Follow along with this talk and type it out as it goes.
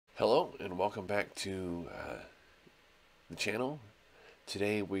welcome back to the channel.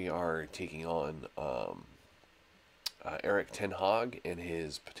 Today we are taking on Erik Ten Hag and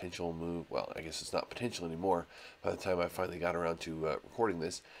his potential move. Well, I guess it's not potential anymore by the time I finally got around to recording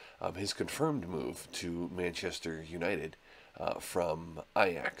this. His confirmed move to Manchester United from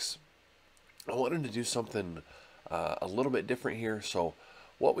Ajax. I wanted to do something a little bit different here, so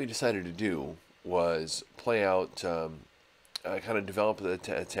what we decided to do was play out, kind of develop a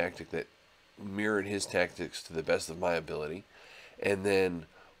tactic that mirrored his tactics to the best of my ability, and then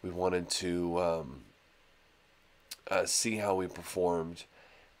we wanted to see how we performed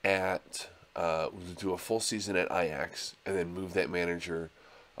at do a full season at Ajax, and then move that manager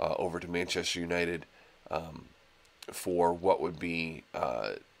over to Manchester United for what would be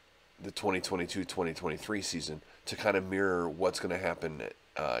the 2022-2023 season, to kind of mirror what's going to happen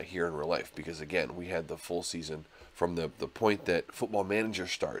here in real life. Because again, we had the full season from the point that Football Manager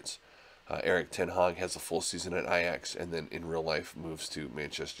starts. Erik Ten Hag has a full season at Ajax, and then in real life moves to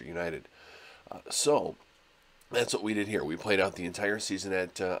Manchester United. So that's what we did here. We played out the entire season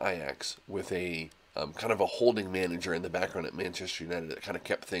at Ajax with a kind of a holding manager in the background at Manchester United that kind of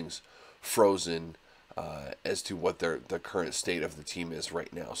kept things frozen as to what the current state of the team is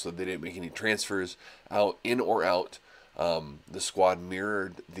right now. So they didn't make any transfers in or out. The squad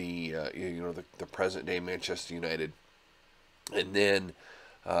mirrored the present day Manchester United, and then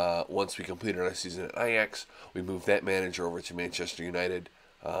once we completed our season at Ajax, we moved that manager over to Manchester United,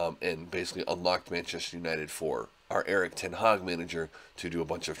 and basically unlocked Manchester United for our Erik Ten Hag manager to do a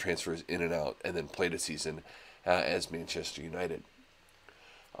bunch of transfers in and out, and then played a season as Manchester United.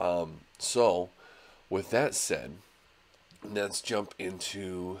 So with that said, let's jump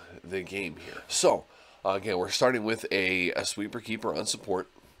into the game here. So again, we're starting with a sweeper keeper on support.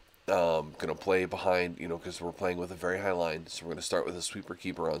 Going to play behind, because we're playing with a very high line. So we're going to start with a sweeper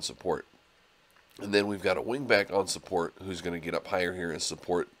keeper on support. And then we've got a wing back on support who's going to get up higher here and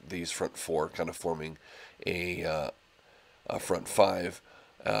support these front four, kind of forming a front five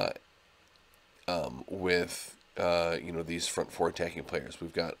with, these front four attacking players.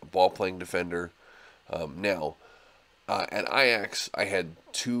 We've got a ball-playing defender. Now, at Ajax, I had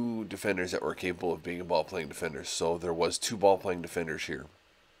two defenders that were capable of being ball-playing defenders, so there was two ball-playing defenders here.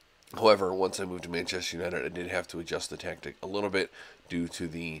 However, once I moved to Manchester United, I did have to adjust the tactic a little bit due to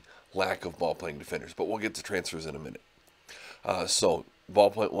the lack of ball-playing defenders, but we'll get to transfers in a minute. So,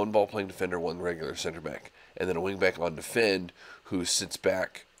 one ball-playing defender, one regular center back, and then a wing-back on defend who sits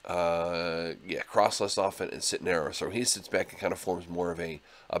back, cross less often and sit narrow. So he sits back and kind of forms more of a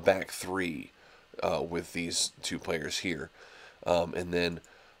back three with these two players here. And then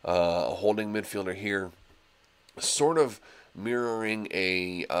a holding midfielder here, sort of mirroring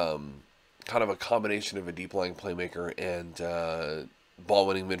a kind of a combination of a deep-lying playmaker and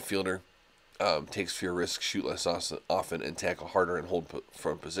ball-winning midfielder. Takes fewer risks, shoot less often, and tackle harder and hold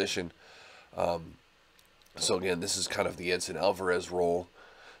from position. So again, this is kind of the Edson Alvarez role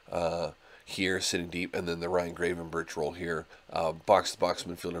here, sitting deep, and then the Ryan Gravenberch role here, box-to-box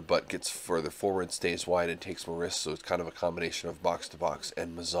midfielder, but gets further forward, stays wide, and takes more risks. So it's kind of a combination of box-to-box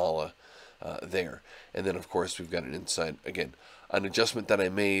and Mazzala there. And then, of course, we've got an adjustment that I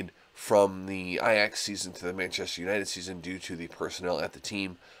made from the Ajax season to the Manchester United season due to the personnel at the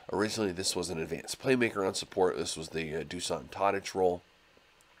team. Originally, this was an advanced playmaker on support. This was the Dusan Tadic role.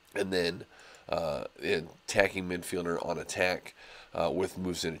 And then attacking midfielder on attack with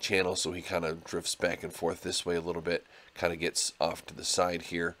moves in a channel, so he kind of drifts back and forth this way a little bit, kind of gets off to the side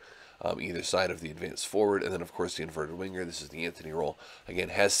here, either side of the advanced forward, and then of course the inverted winger. This is the Anthony role. Again,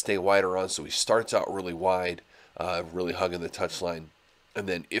 has stay wider on, so he starts out really wide, really hugging the touchline, and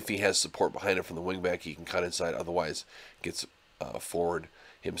then if he has support behind him from the wing back, he can cut inside. Otherwise, gets forward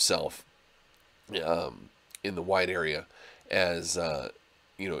himself in the wide area as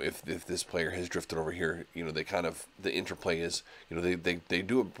if this player has drifted over here, the interplay is, they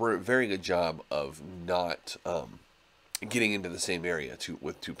do a very good job of not getting into the same area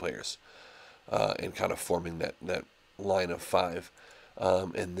with two players, and kind of forming that line of five.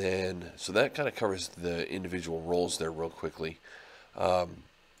 And then, so that kind of covers the individual roles there real quickly. But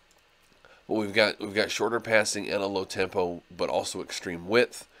we've got shorter passing and a low tempo, but also extreme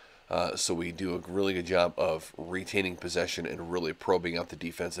width. So we do a really good job of retaining possession and really probing out the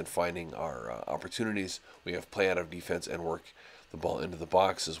defense and finding our opportunities. We have play out of defense and work the ball into the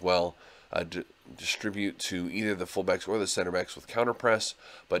box as well. Distribute to either the fullbacks or the center backs with counter press,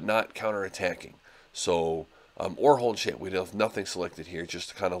 but not counter attacking. So or hold shape. We have nothing selected here, just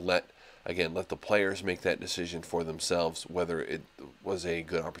to kind of let the players make that decision for themselves whether it was a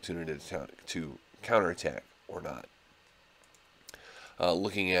good opportunity to counterattack or not.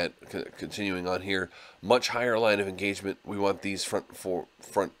 looking at continuing on here, much higher line of engagement. We want these front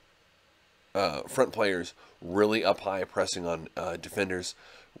players really up high, pressing on defenders,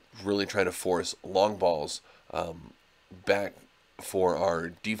 really trying to force long balls back for our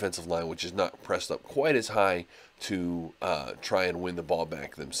defensive line, which is not pressed up quite as high, to try and win the ball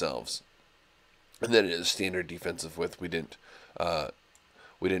back themselves. And then it is standard defensive width. We didn't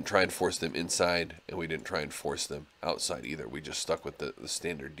try and force them inside, and we didn't try and force them outside either. We just stuck with the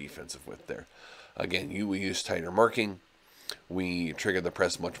standard defensive width there. Again, we used tighter marking. We triggered the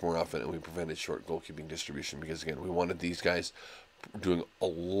press much more often, and we prevented short goalkeeping distribution because, again, we wanted these guys doing a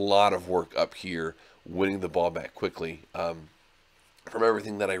lot of work up here, winning the ball back quickly. From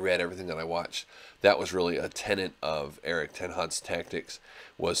everything that I read, everything that I watched, that was really a tenet of Erik Ten Hag's tactics,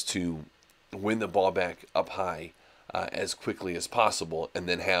 was to win the ball back up high as quickly as possible, and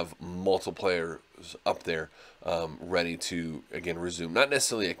then have multiple players up there ready to, again, resume. Not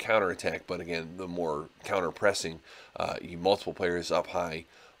necessarily a counterattack, but, again, the more counter-pressing, multiple players up high,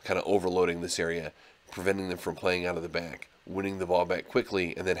 kind of overloading this area, preventing them from playing out of the back, winning the ball back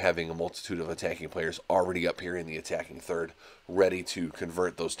quickly, and then having a multitude of attacking players already up here in the attacking third, ready to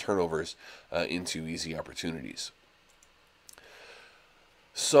convert those turnovers into easy opportunities.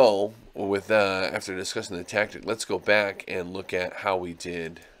 So, with after discussing the tactic, let's go back and look at how we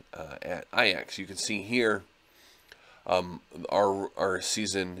did at Ajax. You can see here our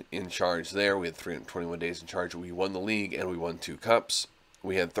season in charge there. We had 321 days in charge. We won the league, and we won 2 cups.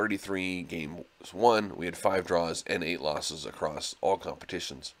 We had 33 games won. We had 5 draws and 8 losses across all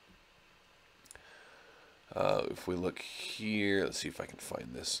competitions. If we look here, let's see if I can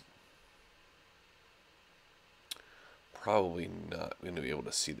find this. Probably not going to be able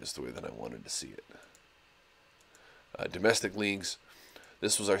to see this the way that I wanted to see it. Domestic leagues.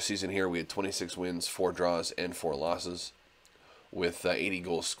 This was our season here. We had 26 wins, 4 draws, and 4 losses, with 80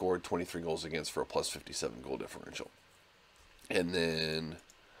 goals scored, 23 goals against, for a plus 57 goal differential. And then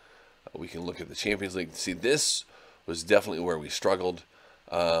we can look at the Champions League. See, this was definitely where we struggled.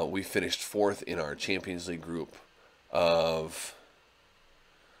 We finished 4th in our Champions League group of...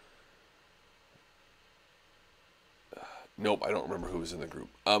 Nope, I don't remember who was in the group.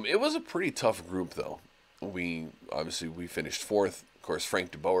 It was a pretty tough group, though. We finished 4th. Of course,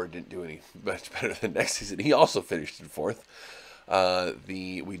 Frank de Boer didn't do any much better than next season. He also finished in 4th.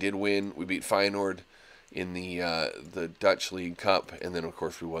 We did win. We beat Feyenoord in the Dutch League Cup, and then of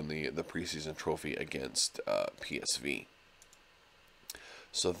course we won the preseason trophy against PSV.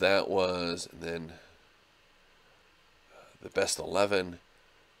 So that was, and then the best 11.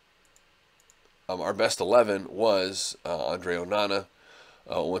 Our best 11 was Andre Onana.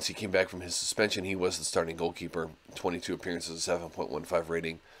 Once he came back from his suspension, he was the starting goalkeeper. 22 appearances, a 7.15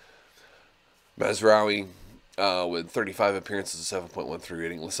 rating. Mazraoui with 35 appearances, a 7.13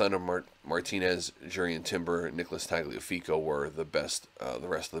 rating. Lisandro Martinez, Jurriën Timber, Nicolas Tagliafico were the best. The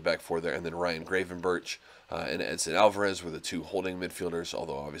rest of the back 4 there, and then Ryan Gravenberch and Edson Alvarez were the 2 holding midfielders.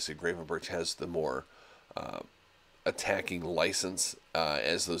 Although obviously Gravenberch has the more attacking license,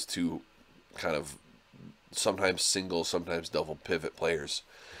 as those 2 kind of sometimes single, sometimes double pivot players,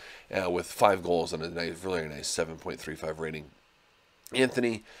 with 5 goals and a really nice 7.35 rating.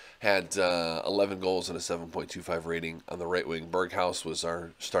 Anthony had 11 goals and a 7.25 rating. On the right wing, Berghaus was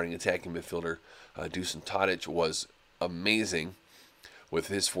our starting attacking midfielder. Dusan Tadic was amazing with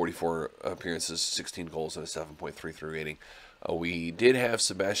his 44 appearances, 16 goals and a 7.33 rating. We did have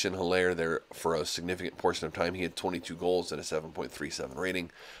Sebastian Haller there for a significant portion of time. He had 22 goals and a 7.37 rating.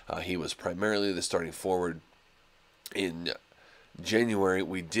 He was primarily the starting forward. In January,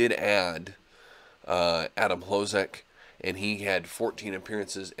 we did add Adam Hlozek, and he had 14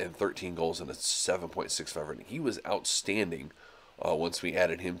 appearances and 13 goals and a 7.65 rating. He was outstanding once we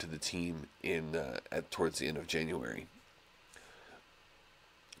added him to the team towards the end of January.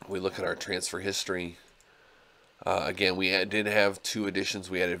 We look at our transfer history. Again, we did have 2 additions.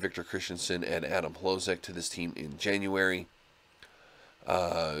 We added Victor Christensen and Adam Hlozek to this team in January.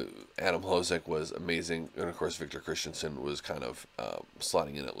 Adam Hlozek was amazing, and of course Victor Christensen was kind of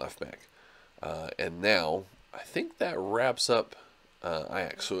slotting in at left back. And now, I think that wraps up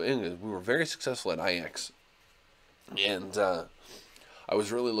Ajax. So anyways, we were very successful at Ajax, and I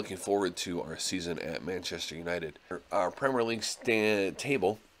was really looking forward to our season at Manchester United. Our Premier League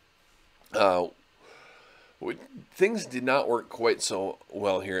table, things did not work quite so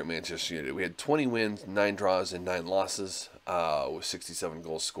well here at Manchester United. We had 20 wins, 9 draws, and 9 losses, with 67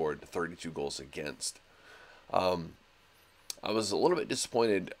 goals scored, 32 goals against. I was a little bit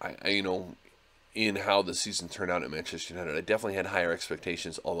disappointed, in how the season turned out at Manchester United. I definitely had higher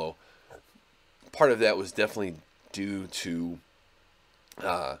expectations, although part of that was definitely due to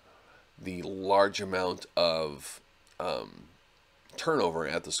the large amount of turnover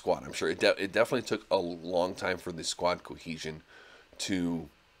at the squad. I'm sure it definitely took a long time for the squad cohesion to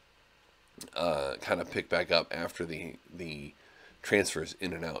kind of pick back up after the transfers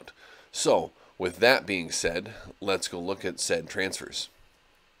in and out. So, with that being said, let's go look at said transfers.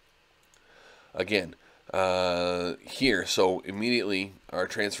 Again, here, so immediately our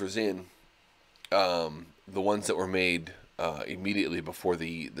transfers in, the ones that were made immediately before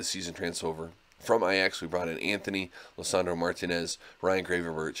the season transfer. From Ajax, we brought in Anthony, Lisandro Martinez, Ryan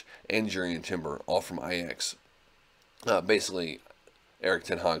Gravenberch, and Jurrien Timber, all from Ajax. Basically, Erik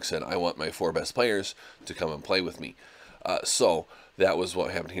Ten Hag said, I want my 4 best players to come and play with me. So that was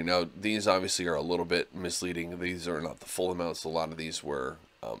what happened here. Now, these obviously are a little bit misleading. These are not the full amounts. A lot of these were,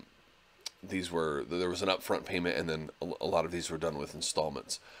 there was an upfront payment, and then a lot of these were done with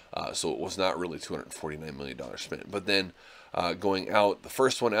installments. So it was not really $249 million spent. But then going out, the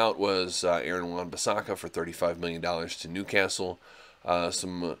first one out was Aaron Wan-Bissaka for $35 million to Newcastle.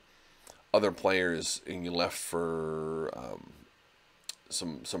 Some other players, and you left for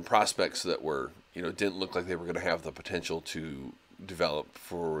some prospects that were, didn't look like they were going to have the potential to develop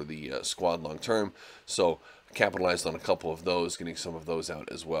for the squad long term. So capitalized on a couple of those, getting some of those out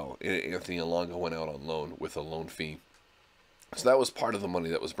as well. Anthony Alonga went out on loan with a loan fee. So that was part of the money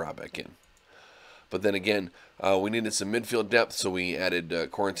that was brought back in. But then again, we needed some midfield depth, so we added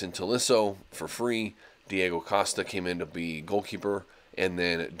Corentin Tolisso for free. Diego Costa came in to be goalkeeper, and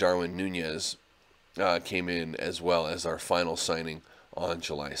then Darwin Nunez came in as well as our final signing on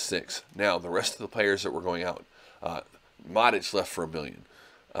July 6th. Now, the rest of the players that were going out, Modric left for $1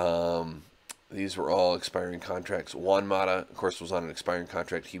 billion. These were all expiring contracts. Juan Mata, of course, was on an expiring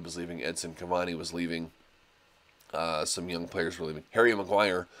contract. He was leaving. Edson Cavani was leaving. Some young players were leaving. Harry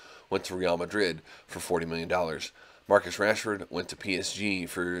Maguire went to Real Madrid for $40 million. Marcus Rashford went to PSG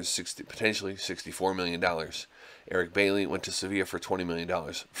for potentially $64 million. Eric Bailly went to Sevilla for $20 million.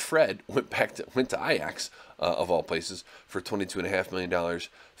 Fred went to Ajax, of all places, for $22.5 million.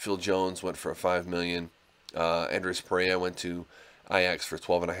 Phil Jones went for $5 million. Andres Pereira went to Ajax for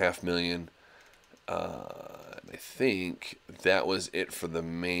 $12.5 million. I think that was it for the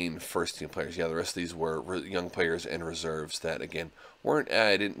main first team players. Yeah, the rest of these were young players and reserves that, again, weren't,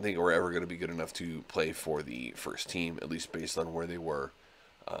 I didn't think were ever going to be good enough to play for the first team, at least based on where they were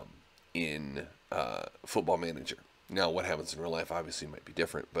in Football Manager. Now, what happens in real life obviously might be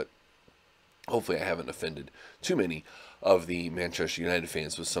different, but hopefully I haven't offended too many of the Manchester United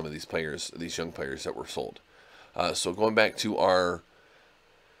fans with some of these players, these young players that were sold. So going back to our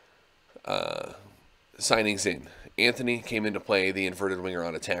signings in, Anthony came into play the inverted winger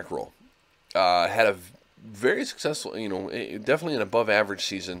on attack role. Had a very successful, definitely an above average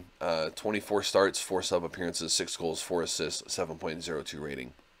season. 24 starts, 4 sub appearances, 6 goals, 4 assists, 7.02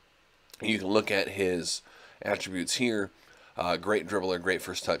 rating. You can look at his attributes here. Great dribbler, great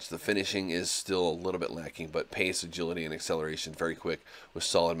first touch. The finishing is still a little bit lacking, but pace, agility, and acceleration very quick with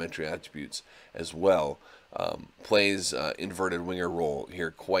solid mentary attributes as well. Plays inverted winger role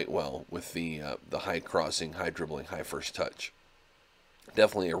here quite well with the high crossing, high dribbling, high first touch.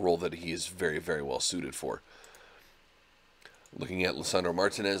 Definitely a role that he is very, very well suited for. Looking at Lisandro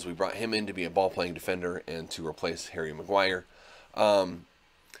Martinez, we brought him in to be a ball-playing defender and to replace Harry Maguire.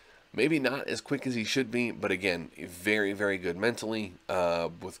 Maybe not as quick as he should be, but again, very, very good mentally,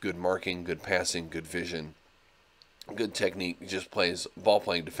 with good marking, good passing, good vision, good technique. He just plays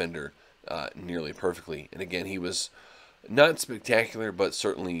ball-playing defender nearly perfectly. And again, he was not spectacular, but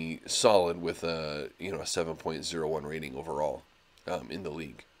certainly solid with a 7.01 rating overall in the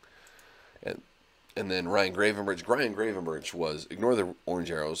league. And then Ryan Gravenberch was, ignore the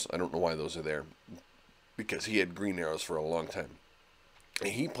orange arrows, I don't know why those are there, because he had green arrows for a long time.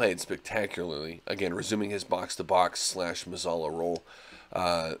 He played spectacularly, again, resuming his box-to-box / Mazzala role.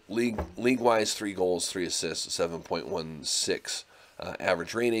 League-wise, 3 goals, 3 assists, 7.16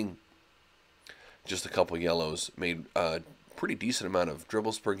 average rating. Just a couple yellows. Made a pretty decent amount of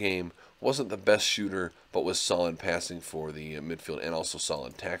dribbles per game. Wasn't the best shooter, but was solid passing for the midfield and also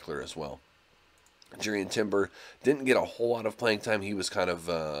solid tackler as well. Jurrien Timber didn't get a whole lot of playing time. He was kind of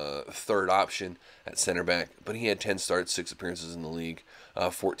third option at center back, but he had 10 starts, 6 appearances in the league,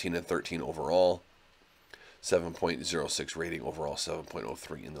 14 and 13 overall, 7.06 rating overall,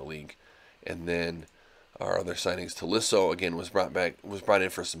 7.03 in the league. And then our other signings, Tolisso again was brought in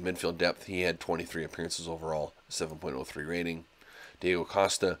for some midfield depth. He had 23 appearances overall, 7.03 rating. Diego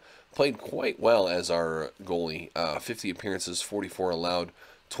Costa played quite well as our goalie, 50 appearances, 44 allowed,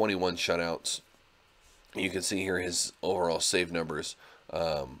 21 shutouts. You can see here his overall save numbers,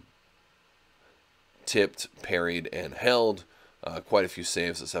 tipped, parried, and held. quite a few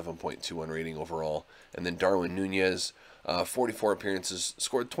saves, a 7.21 rating overall. And then Darwin Nunez, 44 appearances,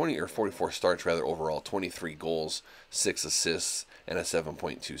 scored 44 starts rather overall, 23 goals, 6 assists, and a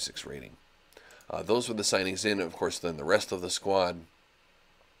 7.26 rating. Those were the signings in. Of course, then the rest of the squad.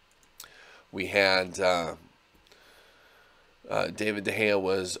 We had David De Gea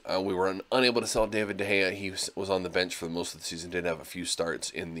was, we were unable to sell David De Gea. He was on the bench for most of the season, did have a few starts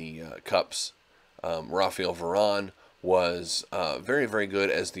in the Cups. Rafael Varane was very, very good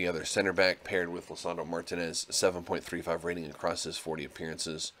as the other center back, paired with Lisandro Martinez, 7.35 rating across his 40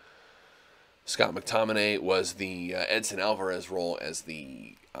 appearances. Scott McTominay was the Edson Alvarez role as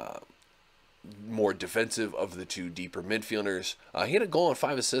the more defensive of the two deeper midfielders. He had a goal and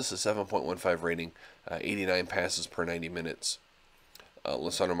 5 assists, a 7.15 rating, 89 passes per 90 minutes.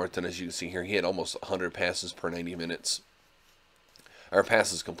 Lisandro Martinez, you can see here, he had almost 100 passes per 90 minutes. Or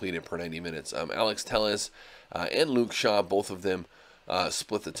passes completed per 90 minutes. Alex Telles and Luke Shaw, both of them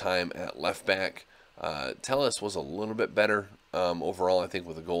split the time at left back. Telles was a little bit better overall, I think,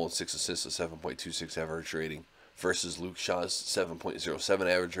 with a goal and 6 assists, a 7.26 average rating, versus Luke Shaw's 7.07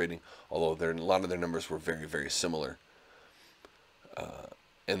 average rating, although a lot of their numbers were very, very similar.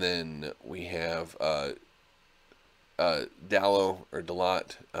 And then we have Dalot, or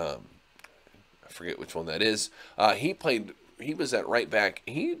Dalot, I forget which one that is. He was at right back.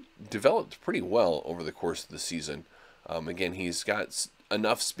 He developed pretty well over the course of the season. Again, he's got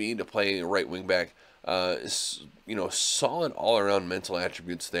enough speed to play right wing back. Solid all-around mental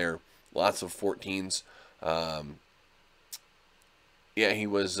attributes there. Lots of 14s. He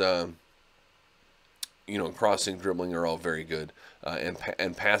was, crossing, dribbling are all very good,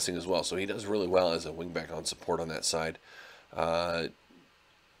 and passing as well. So he does really well as a wingback on support on that side.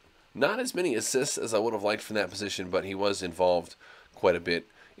 Not as many assists as I would have liked from that position, but he was involved quite a bit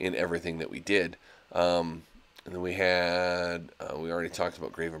in everything that we did. And then we had, we already talked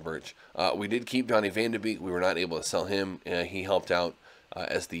about Gravenberch. We did keep Donny van de Beek. We were not able to sell him. He helped out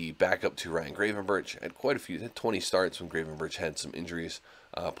as the backup to Ryan Gravenberch. Had quite a few, had 20 starts when Gravenberch had some injuries.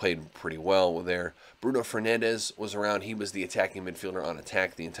 Played pretty well there. Bruno Fernandes was around. He was the attacking midfielder on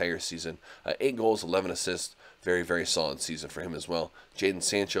attack the entire season. 8 goals, 11 assists. Very, very solid season for him as well. Jadon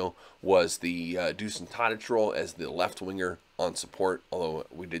Sancho was the Dusan Tadic role as the left winger on support, although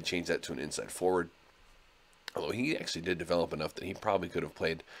we did change that to an inside forward. Although he actually did develop enough that he probably could have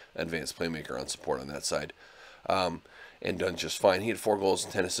played advanced playmaker on support on that side. And done just fine. He had 4 goals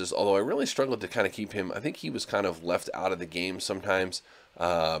and 10 assists, although I really struggled to kind of keep him. I think he was kind of left out of the game sometimes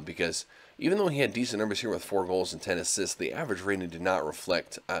because even though he had decent numbers here with 4 goals and 10 assists, the average rating did not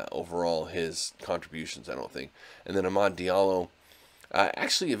reflect overall his contributions, I don't think. And then Amad Diallo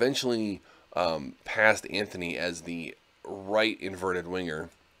actually eventually passed Anthony as the right inverted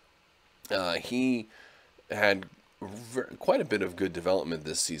winger. He had quite a bit of good development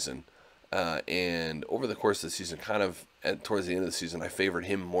this season. And over the course of the season, kind of towards the end of the season, I favored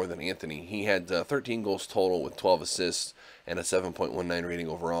him more than Anthony. He had 13 goals total with 12 assists and a 7.19 rating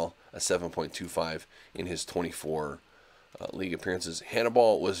overall, a 7.25 in his 24 league appearances.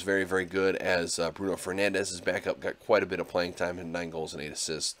 Hannibal was very, very good as Bruno Fernandes' backup, got quite a bit of playing time, had 9 goals and 8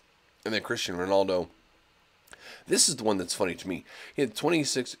 assists. And then Cristiano Ronaldo, this is the one that's funny to me. He had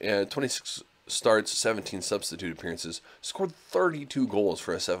 26 starts, 17 substitute appearances, scored 32 goals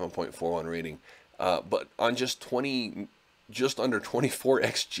for a 7.41 rating, but on just under 24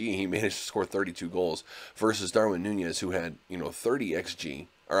 xG, he managed to score 32 goals versus Darwin Nunez, who had 30 xG.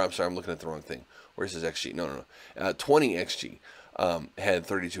 Or I'm sorry, I'm looking at the wrong thing. Where's his xG? No. 20 xG. Had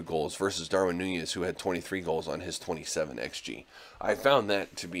 32 goals versus Darwin Nunez, who had 23 goals on his 27 xG. I found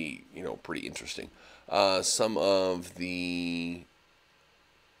that to be pretty interesting. Some of the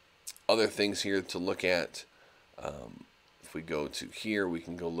other things here to look at, if we go to here, we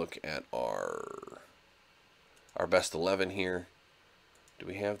can go look at our best 11 here. Do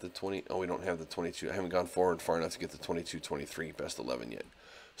we have the 20? Oh, we don't have the 22. I haven't gone forward far enough to get the 22-23 best 11 yet.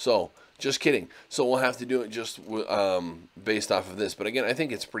 So, just kidding. So we'll have to do it just based off of this. But again, I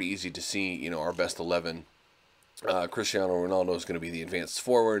think it's pretty easy to see, our best 11. Cristiano Ronaldo is going to be the advanced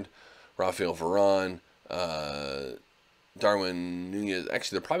forward. Rafael Varane, Darwin Nunez.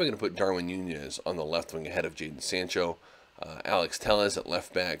 Actually, they're probably going to put Darwin Nunez on the left wing ahead of Jadon Sancho. Alex Telles at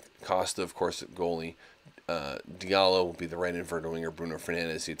left back. Costa, of course, at goalie. Diallo will be the right inverted winger. Bruno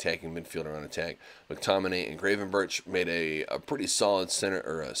Fernandes, the attacking midfielder on attack. McTominay and Gravenberch made a pretty solid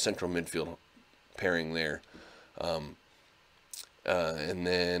central midfield pairing there. And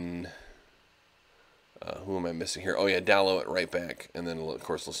then who am I missing here? Oh yeah, Dalot at right back, and then of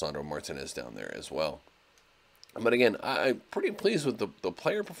course Lisandro Martinez down there as well. But again, I'm pretty pleased with the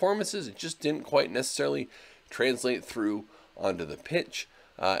player performances. It just didn't quite necessarily translate through onto the pitch,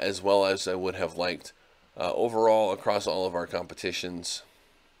 as well as I would have liked overall across all of our competitions.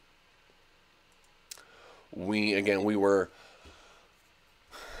 We were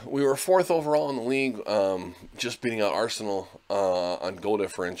fourth overall in the league, just beating out Arsenal on goal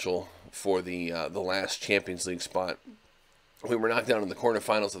differential for the last Champions League spot. We were knocked out in the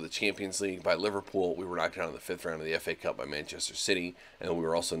quarterfinals of the Champions League by Liverpool. We were knocked out in the 5th round of the FA Cup by Manchester City, and we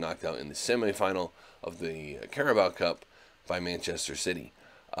were also knocked out in the semi-final of the Carabao Cup by Manchester City.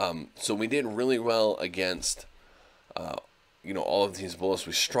 So we did really well against all of these bullets.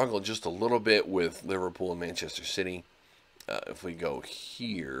 We struggled just a little bit with Liverpool and Manchester City. If we go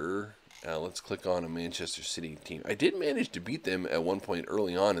here, let's click on a Manchester City team. I did manage to beat them at one point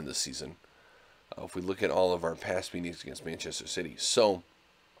early on in the season. If we look at all of our past meetings against Manchester City. So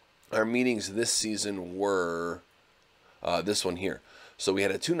our meetings this season were this one here. So we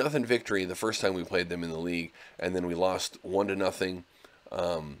had a 2-0 victory the first time we played them in the league, and then we lost 1-0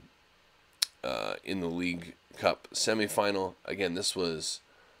 in the League Cup semifinal. Again, this was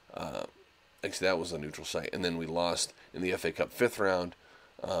actually that was a neutral site, and then we lost in the FA Cup 5th round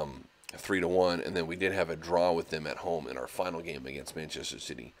 3-1, and then we did have a draw with them at home in our final game against Manchester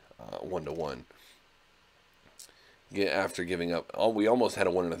City 1-1. After giving up, we almost had a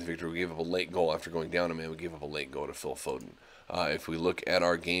 1-0 victory. We gave up a late goal after going down a man. We gave up a late goal to Phil Foden. If we look at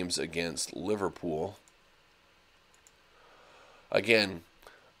our games against Liverpool, again,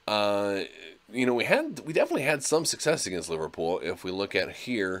 we definitely had some success against Liverpool. If we look at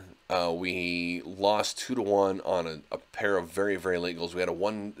here, we lost 2-1 on a pair of very, very late goals. We had a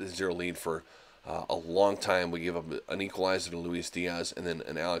 1-0 lead for a long time. We gave up an equalizer to Luis Diaz, and then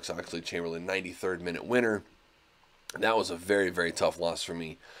an Alex Oxlade-Chamberlain 93rd minute winner. That was a very, very tough loss for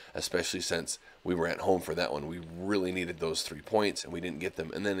me, especially since we were at home for that one. We really needed those 3 points, and we didn't get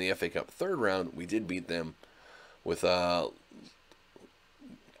them. And then in the FA Cup 3rd round, we did beat them with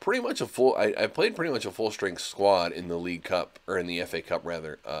pretty much a full. I played pretty much a full strength squad in the League Cup, or in the FA Cup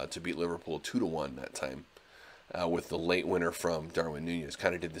rather, to beat Liverpool 2-1 that time, with the late winner from Darwin Nunez.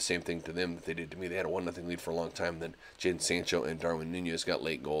 Kind of did the same thing to them that they did to me. They had a 1-0 lead for a long time. Then Jadon Sancho and Darwin Nunez got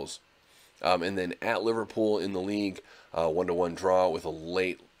late goals. And then at Liverpool in the league, 1-1 draw with a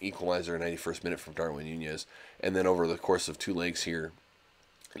late equalizer, 91st minute from Darwin Nunez. And then over the course of 2 legs here,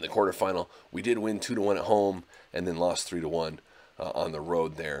 in the quarterfinal, we did win 2-1 at home, and then lost 3-1 on the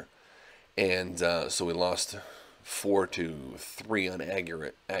road there. And so we lost 4-3 on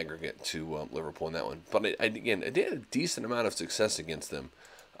aggregate to Liverpool in that one. But I did a decent amount of success against them.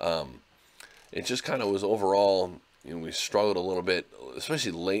 It just kind of was overall. We struggled a little bit,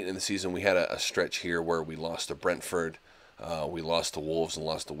 especially late in the season. We had a stretch here where we lost to Brentford, we lost to Wolves, and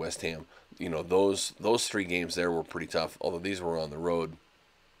lost to West Ham. Those 3 games there were pretty tough, although these were on the road.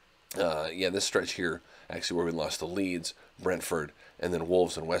 This stretch here, actually, where we lost to Leeds, Brentford, and then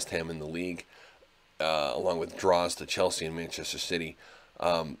Wolves and West Ham in the league, along with draws to Chelsea and Manchester City.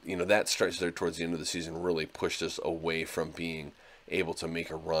 That stretch there towards the end of the season really pushed us away from being able to make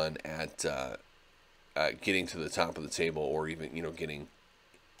a run at getting to the top of the table, or even getting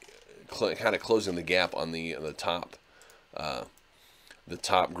kind of closing the gap on the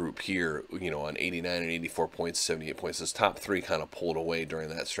top group here, on 89 and 84 points, 78 points. This top 3 kind of pulled away during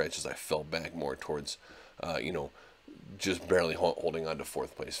that stretch as I fell back more towards just barely holding on to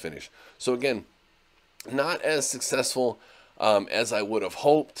 4th place finish. So again, not as successful as I would have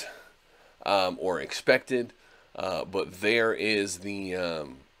hoped or expected, but there is the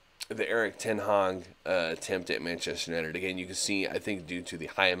Erik Ten Hag attempt at Manchester United. Again, you can see, I think due to the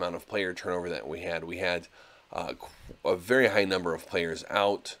high amount of player turnover that we had a very high number of players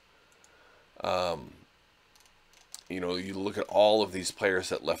out. You look at all of these players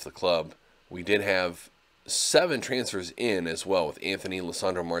that left the club. We did have 7 transfers in as well, with Anthony,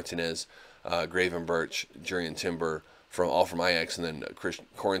 Lisandro Martinez, Gravenberch, Jurrien Timber, all from Ajax, and then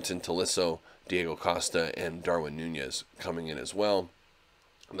Corentin Tolisso, Diego Costa, and Darwin Nunez coming in as well.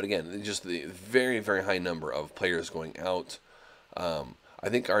 But again, just the very, very high number of players going out. I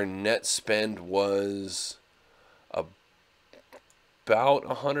think our net spend was about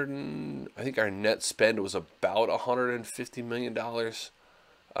 $150 million.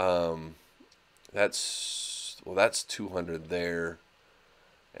 That's 200 there,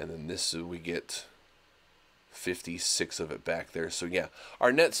 and then this we get 56 of it back there. So yeah,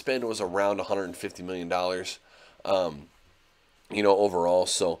 our net spend was around $150 million. Overall.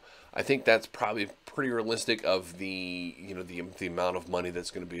 So I think that's probably pretty realistic of the amount of money that's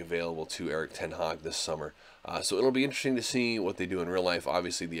going to be available to Erik Ten Hag this summer. So it'll be interesting to see what they do in real life.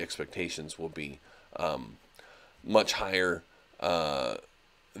 Obviously, the expectations will be much higher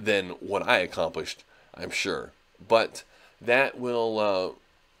than what I accomplished, I'm sure. But that will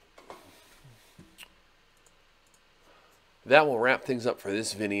wrap things up for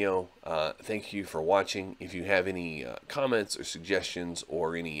this video. Thank you for watching. If you have any comments or suggestions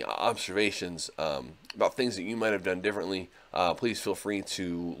or any observations about things that you might have done differently, please feel free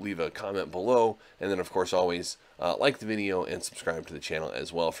to leave a comment below. And then, of course, always like the video and subscribe to the channel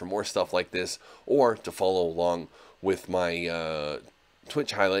as well for more stuff like this, or to follow along with my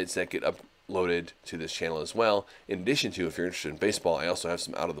Twitch highlights that get uploaded to this channel as well. In addition to, if you're interested in baseball, I also have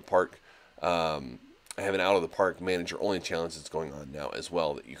some out of the park I have an Out of the Park manager only challenge that's going on now as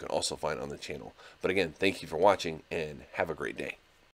well that you can also find on the channel. But again, thank you for watching and have a great day.